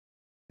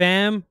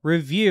Bam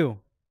review.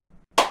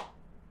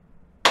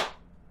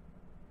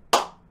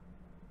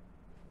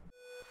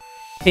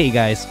 Hey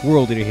guys,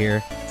 WRLD-EATR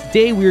here.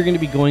 Today we are going to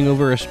be going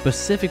over a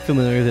specific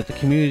familiar that the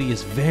community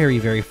is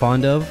very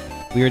fond of.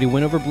 We already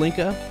went over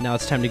Blinka, now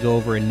it's time to go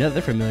over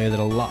another familiar that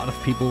a lot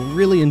of people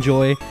really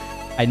enjoy.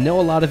 I know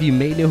a lot of you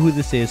may know who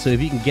this is, so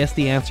if you can guess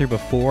the answer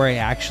before I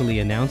actually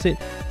announce it,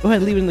 go ahead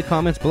and leave it in the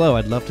comments below.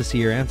 I'd love to see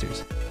your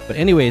answers. But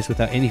anyways,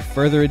 without any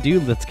further ado,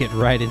 let's get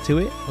right into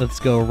it. Let's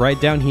go right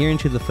down here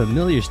into the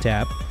Familiars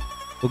tab.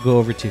 We'll go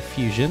over to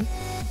Fusion,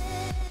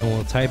 and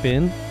we'll type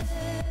in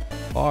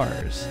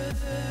Bars.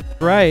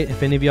 Right,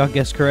 if any of y'all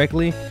guessed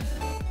correctly,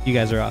 you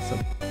guys are awesome.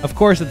 Of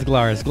course it's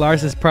Glars.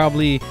 Glars is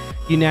probably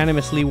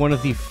unanimously one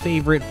of the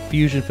favorite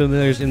Fusion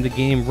familiars in the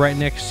game, right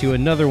next to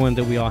another one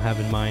that we all have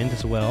in mind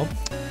as well.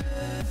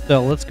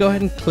 So let's go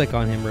ahead and click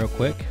on him real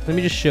quick. Let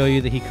me just show you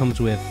that he comes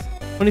with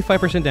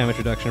 25% damage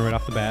reduction right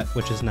off the bat,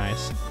 which is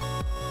nice.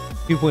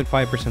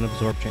 2.5%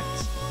 absorb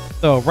chance.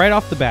 So right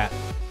off the bat,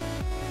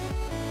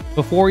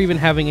 before even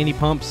having any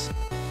pumps,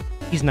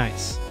 he's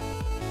nice.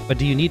 But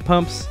do you need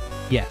pumps?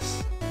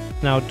 Yes.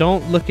 Now,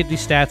 don't look at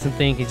these stats and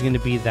think he's going to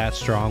be that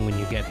strong when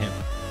you get him.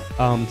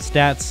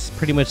 Stats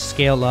pretty much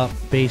scale up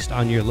based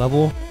on your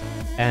level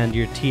and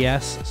your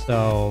TS,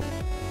 so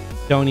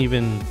don't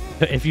even...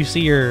 If you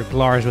see your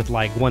Glars with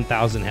like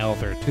 1,000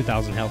 health or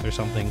 2,000 health or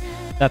something,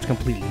 that's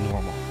completely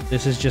normal.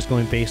 This is just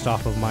going based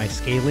off of my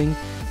scaling,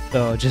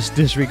 so just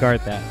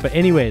disregard that. But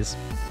anyways,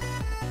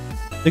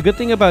 the good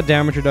thing about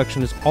damage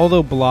reduction is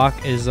although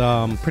block is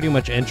pretty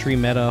much entry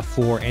meta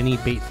for any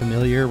bait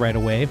familiar right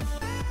away,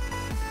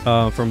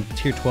 from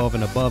tier 12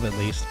 and above at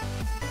least,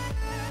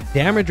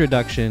 damage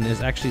reduction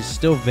is actually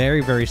still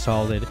very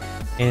solid.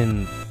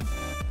 And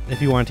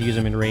if you want to use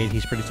him in raid,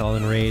 he's pretty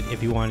solid in raid.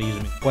 If you want to use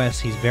him in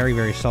quests, he's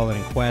very solid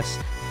in quests.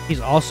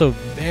 He's also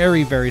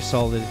very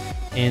solid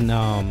in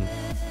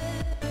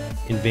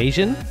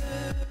invasion,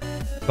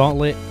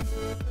 gauntlet,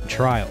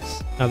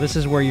 trials. Now this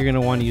is where you're going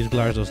to want to use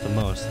Glardos the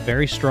most.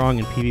 Very strong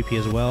in PvP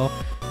as well.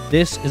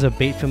 This is a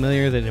bait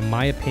familiar that, in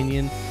my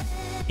opinion,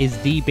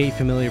 is the bait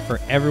familiar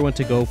for everyone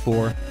to go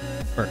for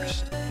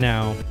first.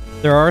 Now,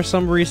 there are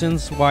some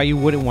reasons why you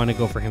wouldn't want to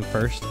go for him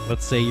first.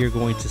 Let's say you're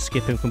going to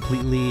skip him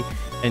completely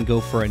and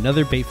go for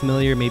another bait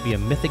familiar, maybe a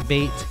mythic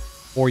bait,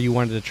 or you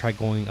wanted to try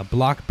going a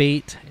block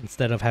bait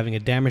instead of having a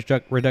damage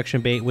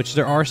reduction bait, which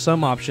there are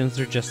some options.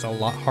 They're just a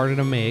lot harder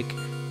to make,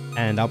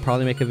 and I'll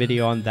probably make a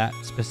video on that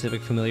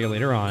specific familiar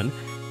later on.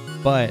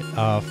 But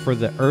for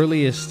the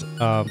earliest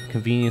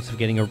convenience of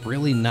getting a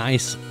really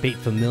nice bait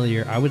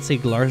familiar, I would say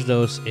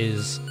Glardos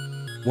is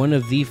one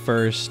of the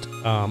first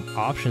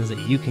options that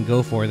you can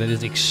go for that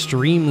is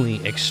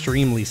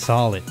extremely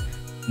solid.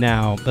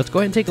 Now, let's go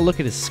ahead and take a look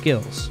at his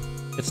skills.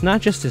 It's not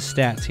just his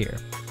stats here.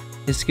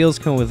 His skills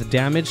come with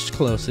damaged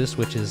closest,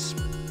 which is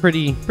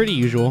pretty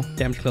usual.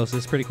 Damaged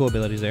closest, pretty cool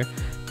abilities there.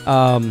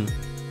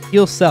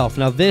 Heal self.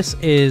 Now, this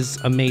is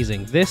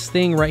amazing. This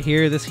thing right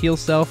here, this heal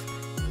self,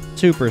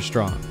 super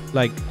strong.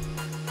 Like,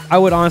 I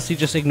would honestly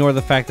just ignore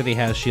the fact that he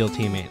has shield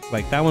teammates.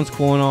 Like, that one's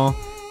cool and all.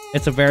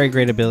 It's a very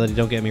great ability,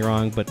 don't get me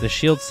wrong, but the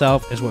shield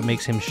self is what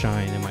makes him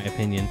shine, in my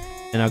opinion.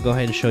 And I'll go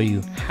ahead and show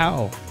you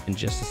how in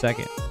just a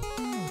second.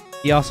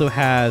 He also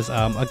has,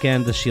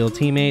 again, the shield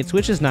teammates,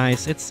 which is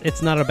nice.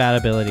 It's not a bad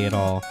ability at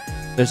all.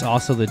 There's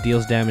also the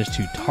deals damage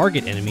to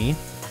target enemy,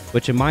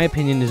 which in my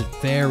opinion is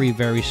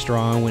very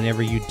strong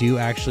whenever you do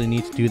actually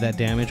need to do that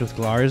damage with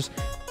Glars.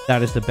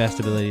 That is the best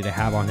ability to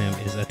have on him,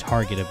 is a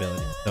target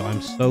ability. So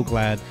I'm so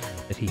glad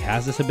that he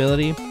has this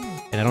ability.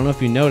 And I don't know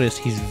if you noticed,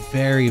 he's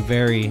very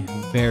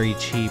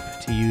cheap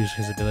to use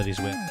his abilities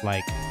with.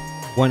 Like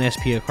 1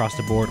 SP across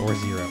the board or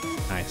 0.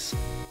 Nice.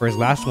 For his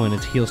last one,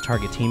 it's heals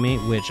target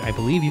teammate, which I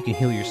believe you can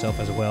heal yourself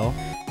as well.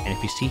 And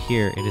if you see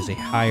here, it is a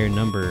higher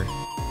number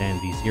than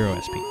the 0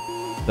 SP.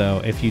 So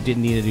if you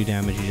didn't need to do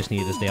damage, you just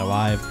needed to stay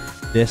alive,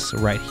 this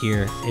right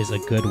here is a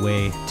good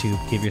way to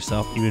give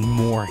yourself even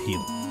more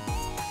heal.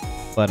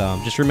 But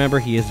just remember,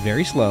 he is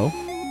very slow,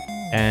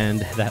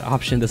 and that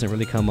option doesn't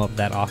really come up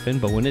that often,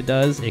 but when it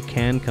does, it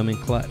can come in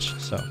clutch.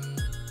 So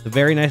it's a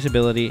very nice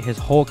ability. His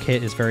whole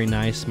kit is very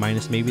nice,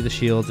 minus maybe the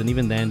shields, and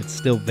even then, it's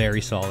still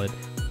very solid.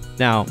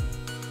 Now,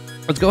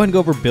 let's go ahead and go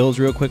over builds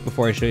real quick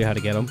before I show you how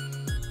to get them.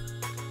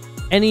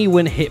 Any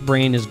when hit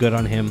brain is good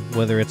on him,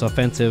 whether it's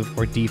offensive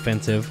or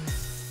defensive.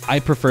 I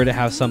prefer to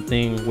have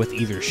something with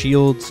either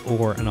shields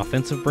or an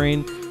offensive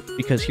brain,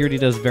 because here he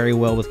does very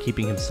well with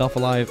keeping himself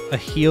alive. A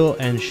heal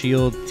and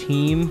shield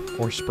team,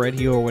 or spread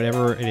heal, or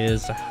whatever it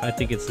is. I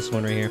think it's this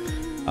one right here.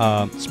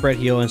 Spread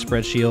heal and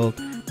spread shield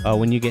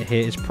when you get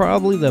hit is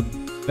probably the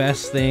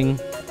best thing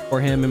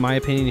for him, in my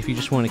opinion, if you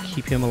just want to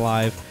keep him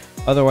alive.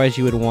 Otherwise,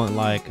 you would want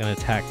like an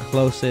attack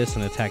closest,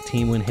 an attack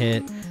team when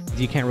hit.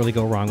 You can't really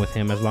go wrong with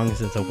him as long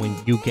as it's a when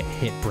you get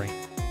hit brain.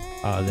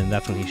 Then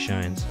that's when he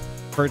shines.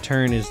 Per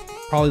turn is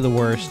probably the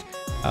worst.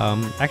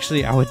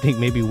 Actually, I would think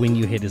maybe when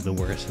you hit is the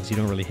worst, since you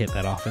don't really hit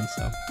that often.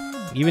 So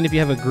even if you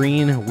have a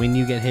green when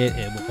you get hit,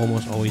 it will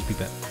almost always be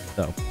better.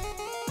 So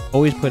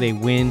always put a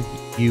when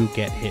you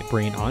get hit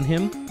brain on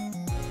him.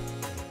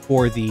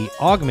 For the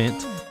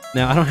augment,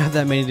 Now, I don't have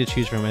that many to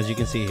choose from, as you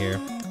can see here.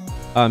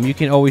 You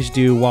can always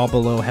do while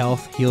below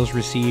health, heals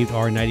received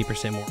are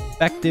 90% more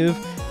effective.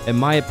 In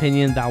my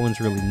opinion, that one's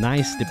really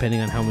nice,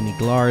 depending on how many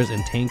Glars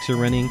and tanks you're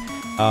running.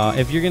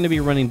 If you're going to be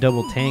running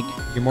double tank,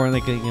 you're more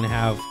likely going to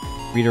have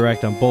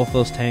redirect on both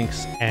those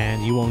tanks,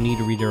 and you won't need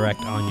to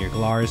redirect on your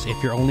Glars.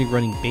 If you're only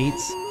running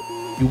baits,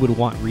 you would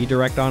want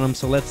redirect on them.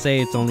 So let's say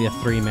it's only a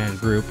 3-man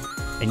group,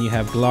 and you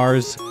have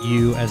Glars,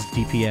 you as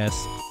DPS,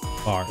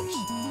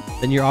 Glars.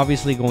 Then you're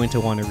obviously going to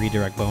want to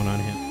redirect bone on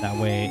him. That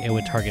way, it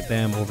would target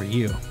them over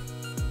you.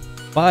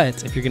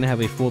 But if you're going to have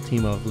a full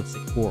team of, let's say,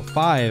 4 or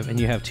 5, and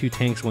you have 2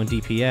 tanks, 1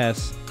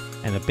 DPS,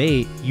 and a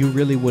bait, you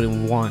really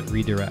wouldn't want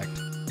redirect.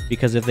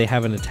 Because if they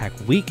have an attack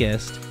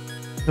weakest,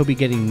 he'll be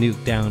getting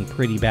nuked down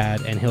pretty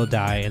bad, and he'll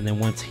die, and then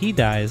once he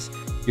dies,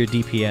 your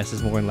DPS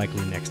is more than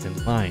likely next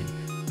in line.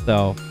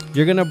 So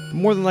you're going to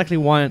more than likely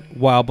want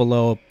while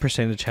below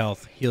percentage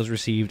health, heals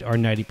received are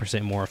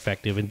 90% more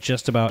effective in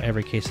just about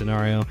every case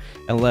scenario,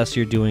 unless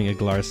you're doing a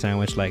Glar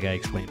sandwich like I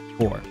explained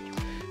before.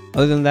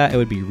 Other than that, it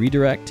would be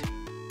redirect.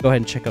 Go ahead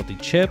and check out the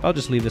chip. I'll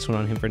just leave this one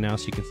on him for now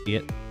so you can see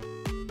it.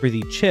 For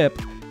the chip,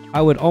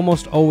 I would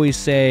almost always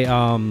say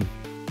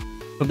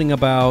something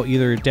about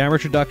either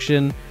damage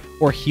reduction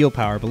or heal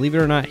power. Believe it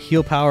or not,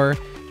 heal power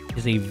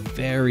is a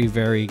very,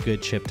 very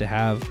good chip to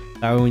have.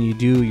 That way when you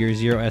do your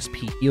 0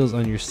 SP heals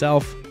on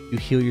yourself, you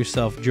heal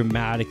yourself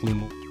dramatically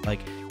more. Like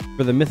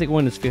for the mythic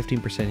one, it's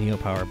 15% heal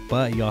power,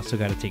 but you also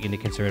got to take into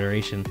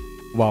consideration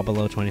while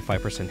below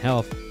 25%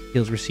 health,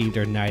 heals received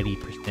are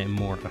 90%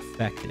 more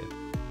effective.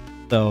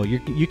 So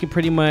you can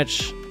pretty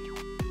much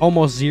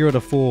almost 0 to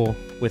full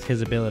with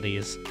his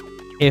abilities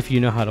if you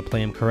know how to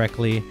play him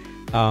correctly.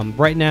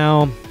 Right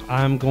now,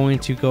 I'm going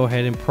to go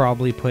ahead and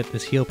probably put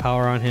this heal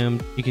power on him.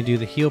 You can do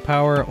the heal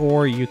power,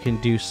 or you can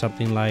do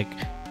something like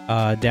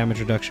damage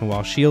reduction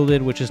while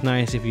shielded, which is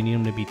nice if you need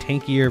him to be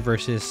tankier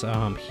versus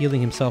healing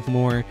himself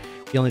more.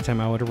 The only time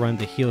I would run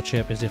the heal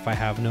chip is if I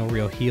have no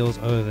real heals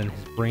other than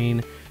his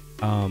brain.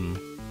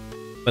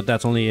 But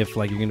that's only if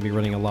like you're going to be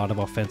running a lot of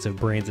offensive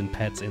brains and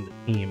pets in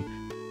the team.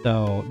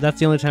 So that's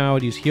the only time I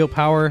would use heal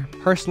power.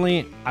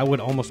 Personally, I would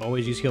almost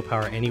always use heal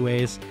power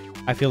anyways.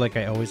 I feel like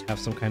I always have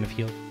some kind of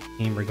heal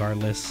team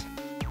regardless.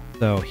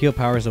 So heal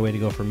power is the way to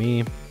go for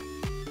me.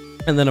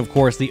 And then of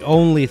course, the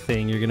only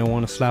thing you're going to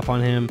want to slap on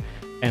him,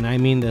 and I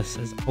mean this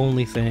as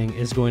only thing,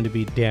 is going to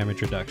be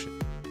damage reduction.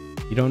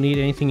 You don't need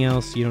anything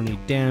else. You don't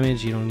need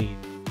damage. You don't need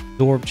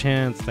absorb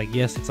chance. Like,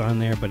 yes, it's on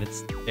there, but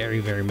it's very,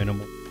 very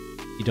minimal.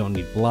 You don't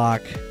need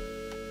block.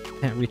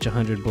 Can't reach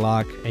 100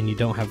 block, and you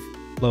don't have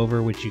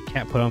Clover, which you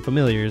can't put on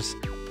familiars,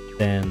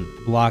 then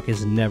block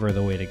is never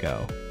the way to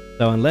go.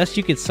 So unless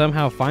you could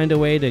somehow find a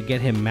way to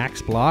get him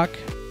max block,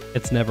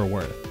 it's never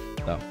worth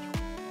it. So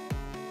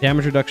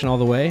damage reduction all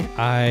the way.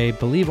 I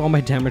believe all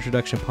my damage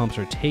reduction pumps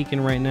are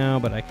taken right now,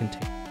 but I can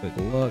take a quick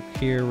look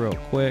here real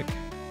quick.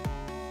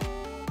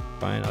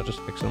 Fine, I'll just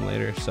fix them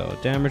later. So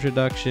damage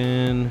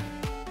reduction,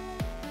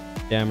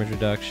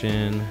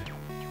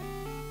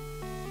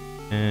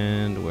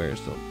 and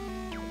where's the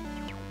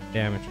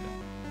damage reduction?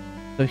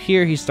 So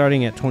here he's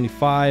starting at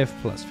 25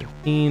 plus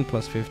 15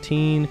 plus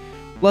 15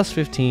 plus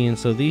 15.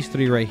 So these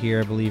three right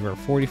here I believe are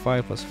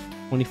 45 plus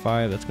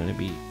 25. That's going to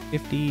be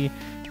 50,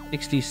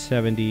 60,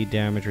 70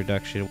 damage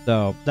reduction.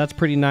 So that's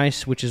pretty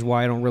nice, which is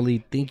why I don't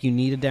really think you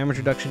need a damage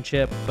reduction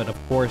chip. But of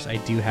course I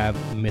do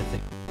have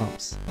mythic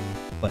pumps.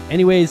 But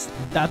anyways,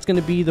 that's going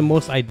to be the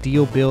most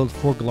ideal build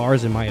for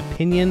Glars in my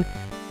opinion.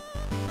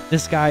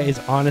 This guy is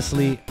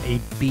honestly a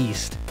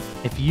beast.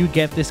 If you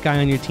get this guy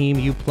on your team,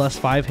 you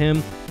 +5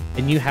 him,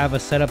 and you have a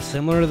setup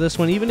similar to this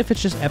one, even if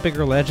it's just epic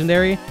or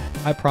legendary,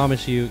 I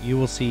promise you,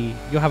 you'll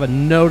have a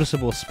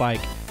noticeable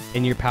spike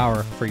in your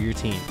power for your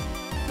team.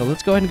 So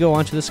let's go ahead and go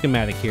on to the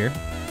schematic here.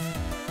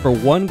 For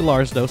 1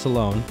 Glars dose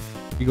alone,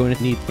 you're going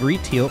to need 3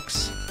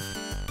 Teal'cs,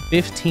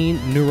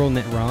 15 neural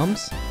net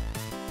ROMs,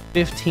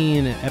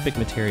 15 epic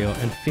material,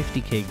 and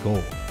 50k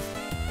gold.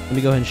 Let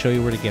me go ahead and show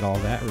you where to get all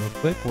that real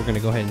quick. We're going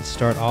to go ahead and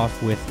start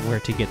off with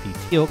where to get the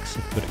Teal'cs.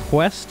 Go to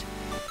quest.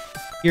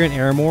 Here in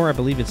Aramore, I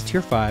believe it's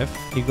tier 5.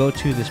 You go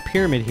to this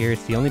pyramid here.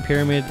 It's the only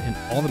pyramid in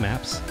all the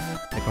maps.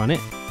 Click on it.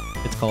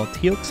 It's called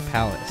Teal'c's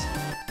Palace.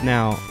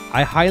 Now,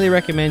 I highly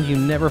recommend you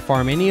never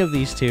farm any of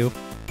these two.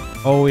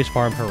 Always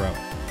farm Heroic.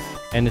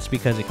 And it's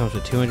because it comes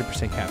with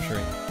 200% capture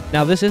rate.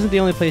 Now, this isn't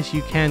the only place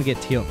you can get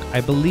Teal'c.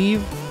 I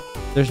believe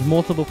there's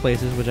multiple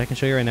places, which I can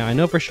show you right now. I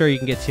know for sure you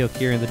can get Teal'c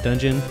here in the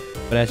dungeon,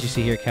 but as you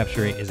see here,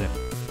 capture rate isn't.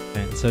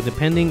 And so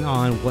depending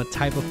on what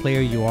type of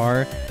player you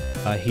are,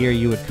 here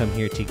you would come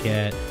here to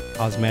get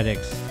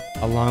cosmetics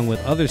along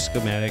with other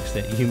schematics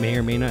that you may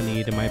or may not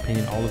need. In my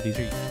opinion, all of these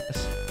are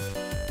useless.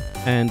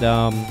 And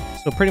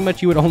so pretty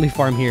much you would only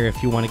farm here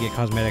if you want to get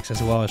cosmetics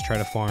as well as try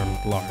to farm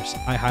Glars.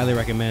 I highly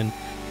recommend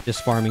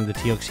just farming the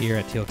Teal'cs here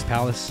at Teal'c's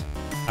Palace.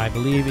 I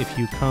believe if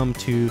you come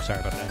to, sorry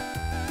about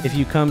that, if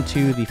you come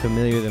to the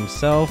familiar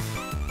themselves,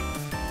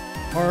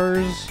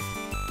 Glars,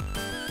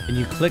 and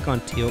you click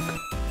on Teal'c,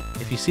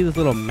 if you see this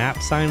little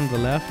map sign on the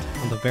left,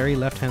 on the very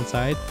left hand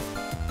side,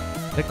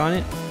 click on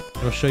it.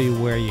 It'll show you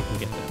where you can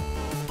get them.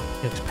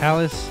 Teal'c's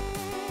Palace,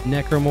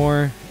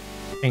 Necromore,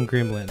 and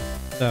Gremlin.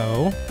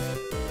 So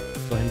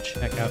let's go ahead and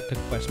check out the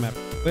quest map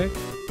real quick.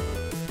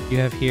 You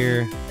have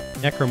here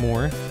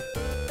Necromore.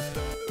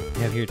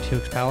 You have here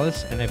Teal'c's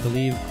Palace, and I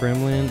believe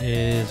Gremlin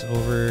is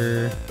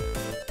over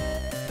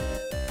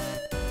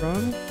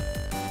from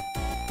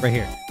right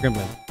here.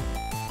 Gremlin.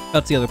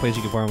 That's the other place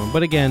you can farm them.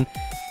 But again,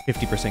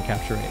 50%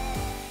 capture rate.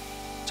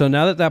 So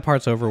now that that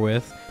part's over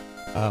with,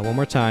 one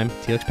more time,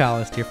 Teal'c's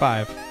Palace, tier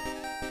 5.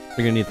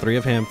 You're gonna need 3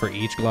 of him for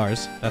each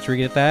Glars. That's where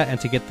you get that. And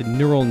to get the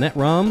neural net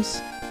ROMs,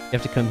 you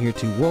have to come here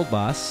to World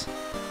Boss.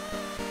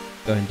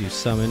 Go ahead and do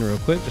summon real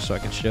quick just so I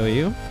can show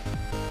you.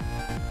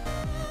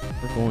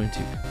 We're going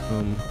to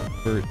come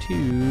over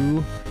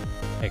to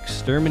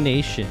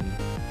Extermination.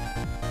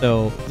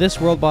 So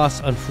this World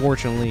Boss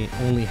unfortunately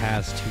only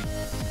has 2.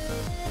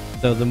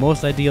 So the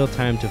most ideal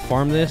time to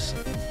farm this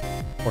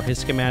for his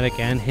schematic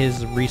and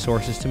his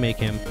resources to make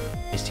him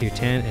is tier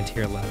 10 and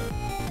tier 11.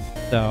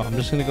 So I'm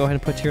just going to go ahead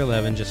and put tier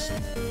 11, just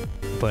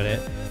put it.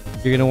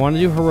 You're going to want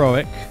to do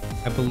Heroic.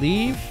 I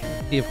believe,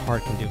 see if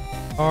Hard can do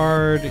it.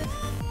 Hard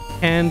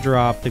can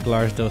drop the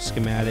Glarsdos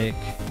schematic.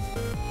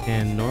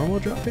 Can Normal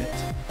drop it?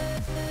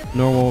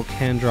 Normal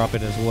can drop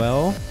it as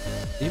well.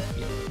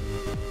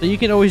 So you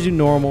can always do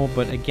Normal,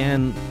 but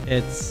again,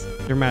 it's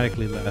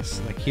dramatically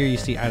less. Like here you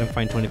see item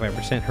find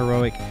 25%,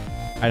 Heroic,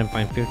 item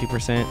find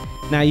 50%.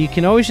 Now you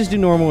can always just do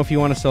Normal if you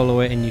want to solo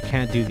it, and you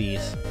can't do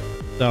these.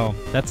 So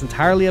that's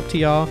entirely up to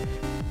y'all.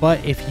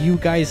 But if you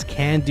guys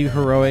can do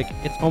Heroic,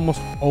 it's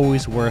almost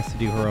always worth to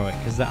do Heroic,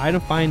 because the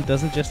item find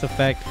doesn't just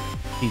affect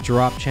the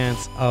drop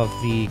chance of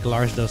the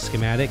Glarsdos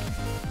schematic,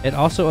 it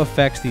also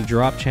affects the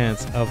drop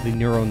chance of the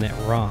neural net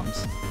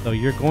ROMs. So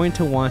you're going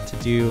to want to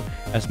do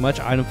as much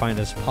item find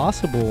as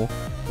possible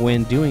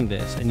when doing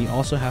this. And you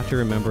also have to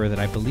remember that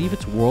I believe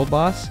it's World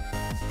Boss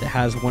that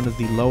has one of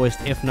the lowest,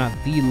 if not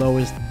the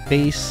lowest,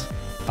 base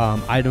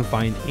item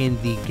find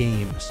in the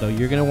game. So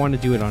you're going to want to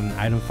do it on an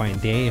item find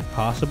day if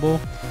possible.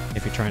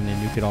 If you're trying to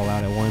nuke it all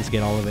out at once,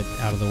 get all of it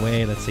out of the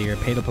way. Let's say you're a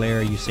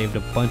pay-to-player, you saved a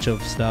bunch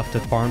of stuff to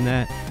farm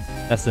that.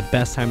 That's the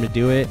best time to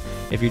do it.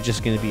 If you're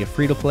just going to be a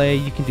free-to-play,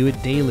 you can do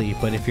it daily.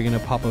 But if you're going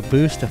to pop a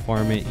boost to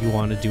farm it, you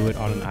want to do it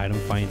on an item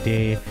find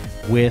day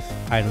with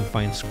item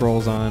find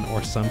scrolls on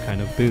or some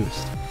kind of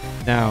boost.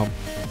 Now,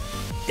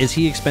 is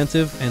he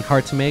expensive and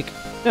hard to make?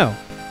 No.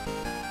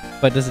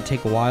 But does it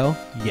take a while?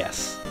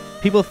 Yes.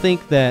 People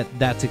think that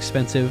that's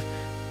expensive,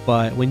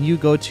 but when you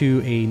go to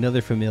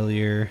another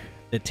familiar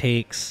that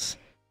takes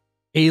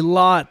a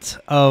lot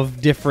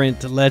of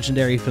different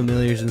legendary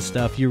familiars and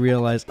stuff, you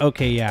realize,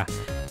 okay, yeah,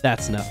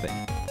 that's nothing.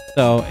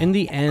 So in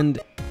the end,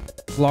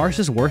 Glars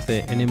is worth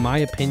it, and in my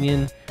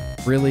opinion,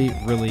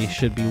 really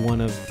should be one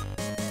of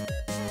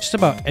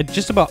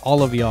just about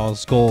all of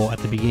y'all's goal at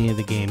the beginning of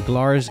the game.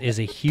 Glars is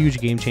a huge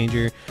game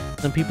changer.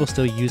 Some people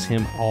still use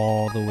him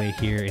all the way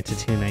here into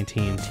tier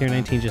 19. Tier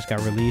 19 just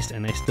got released,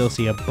 and I still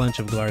see a bunch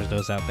of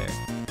Glarsdos out there.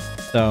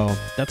 So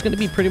that's going to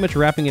be pretty much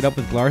wrapping it up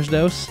with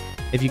Glarsdos.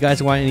 If you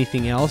guys want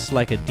anything else,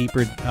 like a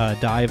deeper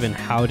dive in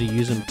how to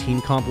use them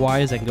team comp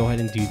wise, I can go ahead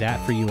and do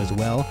that for you as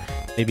well.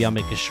 Maybe I'll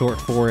make a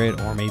short for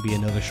it, or maybe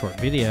another short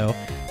video.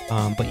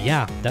 But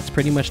yeah, that's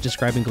pretty much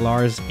describing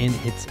Glars in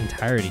its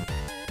entirety.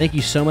 Thank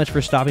you so much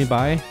for stopping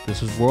by.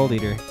 This was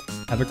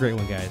WRLD-EATR. Have a great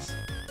one, guys.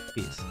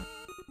 Peace.